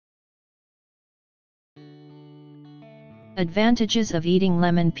Advantages of eating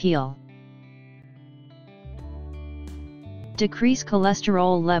lemon peel. Decrease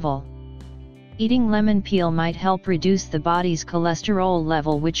cholesterol level. Eating lemon peel might help reduce the body's cholesterol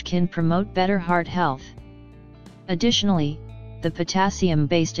level, which can promote better heart health. Additionally, the potassium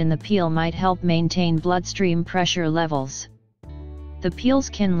based in the peel might help maintain bloodstream pressure levels. The peels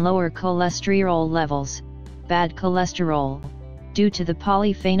can lower cholesterol levels, bad cholesterol, due to the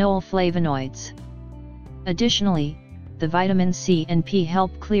polyphenol flavonoids. Additionally, the vitamin C and P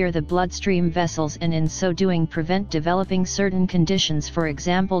help clear the bloodstream vessels and in so doing prevent developing certain conditions, for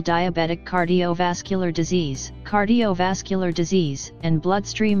example diabetic cardiovascular disease, and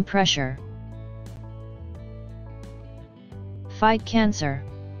bloodstream pressure. Fight cancer.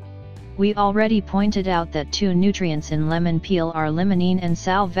 We already pointed out that two nutrients in lemon peel are limonene and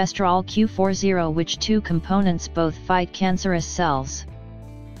salvestrol Q40, which two components both fight cancerous cells.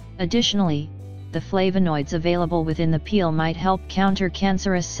 Additionally, the flavonoids available within the peel might help counter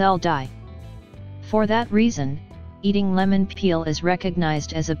cancerous cell die. For that reason, eating lemon peel is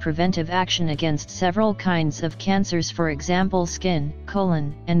recognized as a preventive action against several kinds of cancers, for example skin,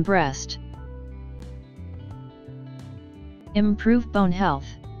 colon, and breast. Improve bone health.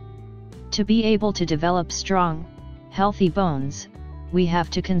 To be able to develop strong, healthy bones, we have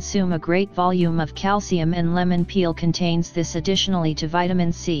to consume a great volume of calcium, and lemon peel contains this additionally to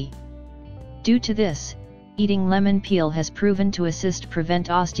vitamin C. Due to this, eating lemon peel has proven to prevent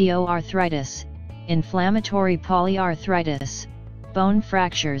osteoarthritis, inflammatory polyarthritis, bone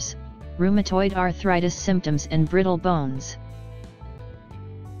fractures, rheumatoid arthritis symptoms, and brittle bones.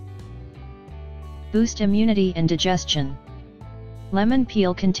 Boost immunity and digestion. Lemon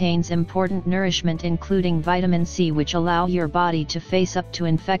peel contains important nourishment including vitamin C, which allow your body to face up to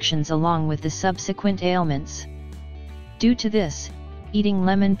infections along with the subsequent ailments. Due to this, eating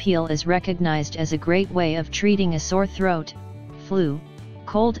lemon peel is recognized as a great way of treating a sore throat, flu,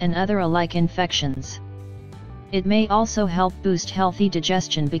 cold, and other alike infections. It may also help boost healthy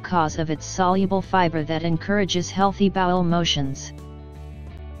digestion because of its soluble fiber that encourages healthy bowel motions.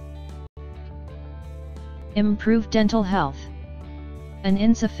 Improve dental health. An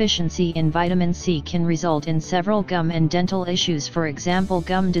insufficiency in vitamin C can result in several gum and dental issues, for example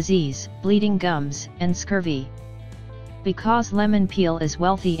gum disease, bleeding gums, and scurvy. Because lemon peel is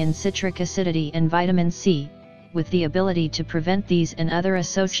wealthy in citric acidity and vitamin C, with the ability to prevent these and other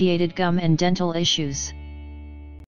associated gum and dental issues.